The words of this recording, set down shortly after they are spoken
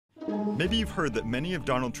Maybe you've heard that many of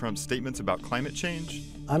Donald Trump's statements about climate change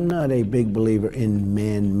I'm not a big believer in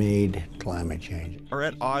man-made climate change. are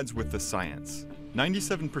at odds with the science.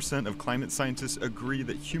 97% of climate scientists agree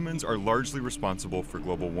that humans are largely responsible for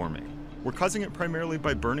global warming. We're causing it primarily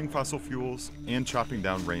by burning fossil fuels and chopping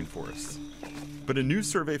down rainforests. But a new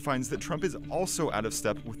survey finds that Trump is also out of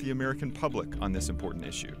step with the American public on this important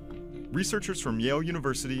issue. Researchers from Yale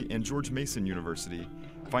University and George Mason University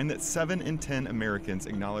find that 7 in 10 Americans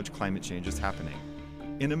acknowledge climate change is happening,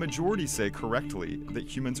 and a majority say correctly that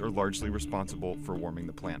humans are largely responsible for warming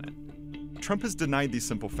the planet. Trump has denied these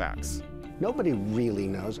simple facts, Nobody really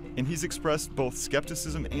knows. and he's expressed both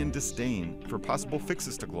skepticism and disdain for possible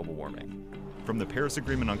fixes to global warming, from the Paris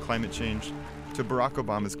Agreement on climate change to Barack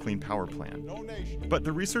Obama's Clean Power Plan. But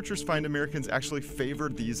the researchers find Americans actually favor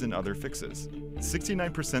these and other fixes.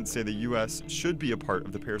 69% say the U.S. should be a part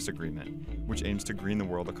of the Paris Agreement, which aims to green the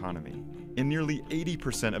world economy. And nearly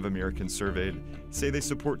 80% of Americans surveyed say they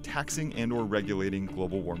support taxing and/or regulating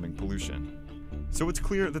global warming pollution. So it's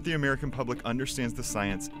clear that the American public understands the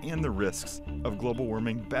science and the risks of global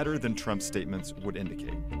warming better than Trump's statements would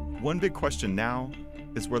indicate. One big question now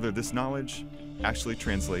is whether this knowledge actually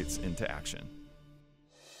translates into action.